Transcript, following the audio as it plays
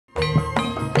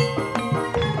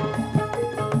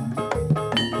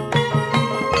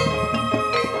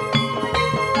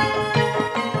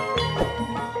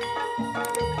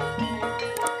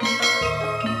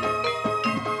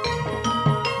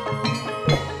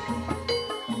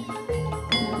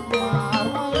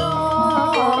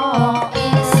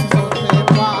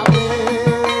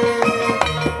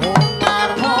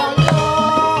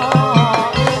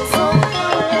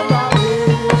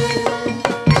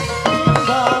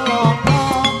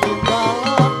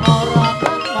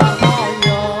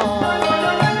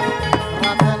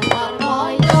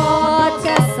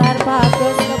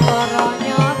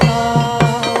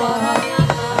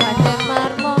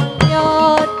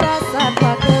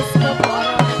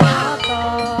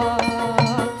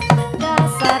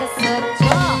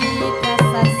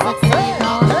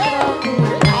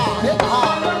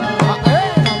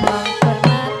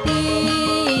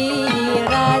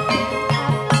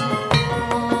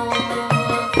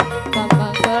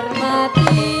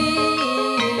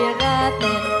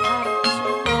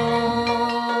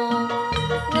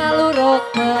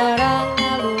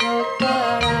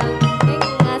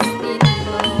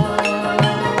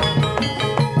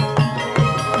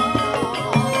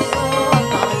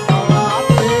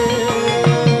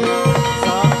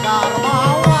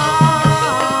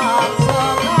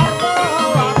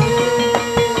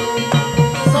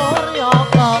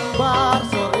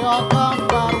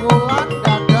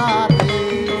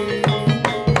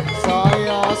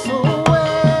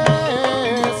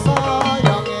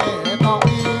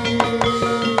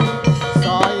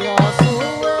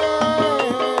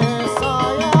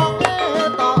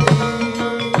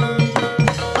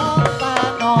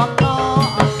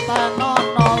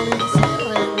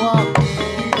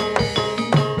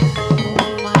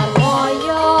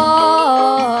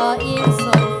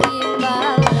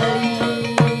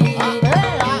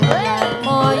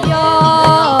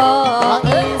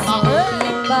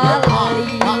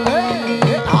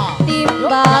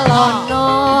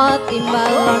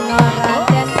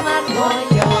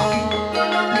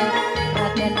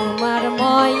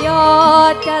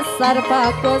dasar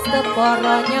bagus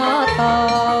kepara nyata.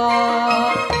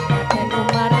 Raden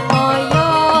Umar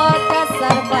Moyo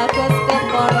dasar bagus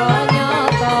kepara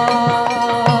nyata.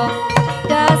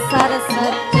 Dasar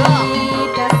sedi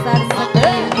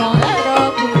mondro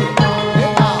guna.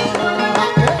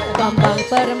 Bambang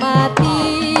Permati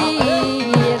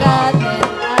Raden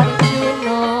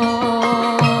Arjuna.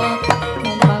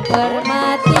 Bambang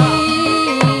Permati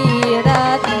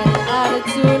Raden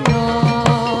Arjuna.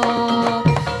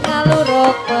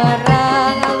 Ngaluruk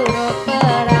perang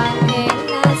ing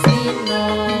Ngastina.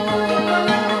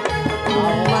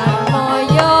 Umar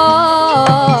Moyo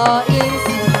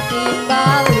ingsun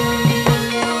timbali.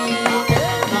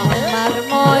 Umar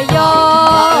Moyo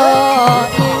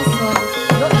ingsun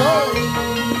timbali.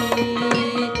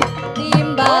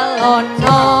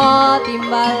 Timbalono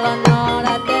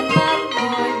Raden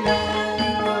Marmoyo.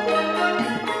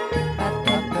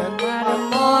 Raden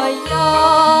Marmoyo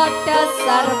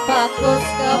dasar bagus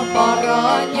kepara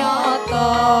nyata.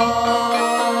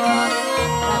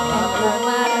 Raden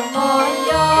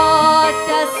Marmoyo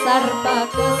dasar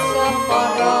bagus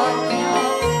kepara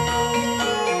nyata.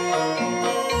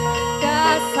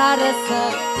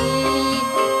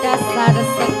 Dasar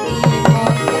sekti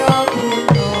mondro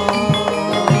guna.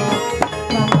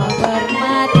 Bambang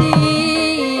Permati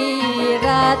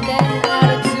Raden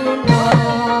Arjuna.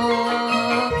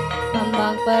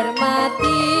 Bambang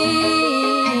Permati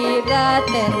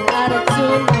Raden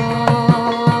Arjuna.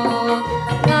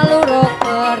 Ngaluruk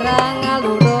perang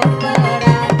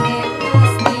ing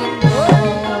Ngastina.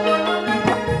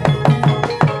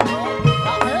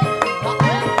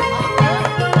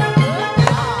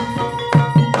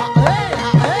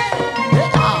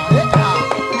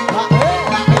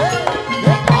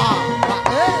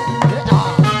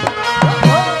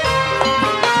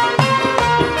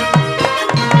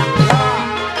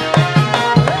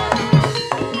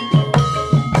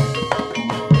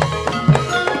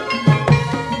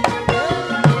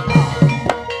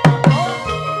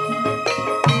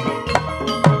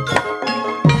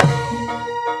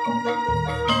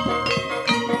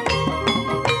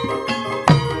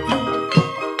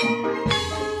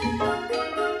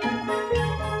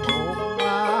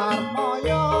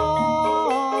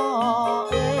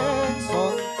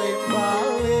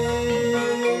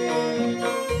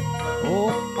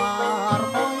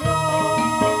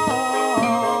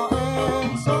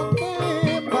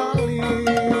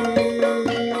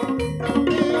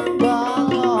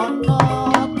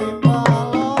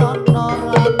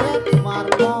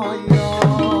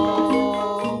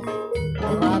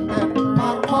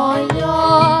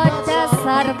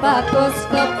 Bagus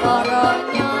kepara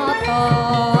nyata.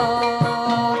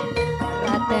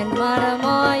 Raden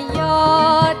Marmoyo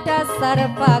dasar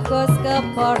bagus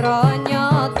kepara nyata.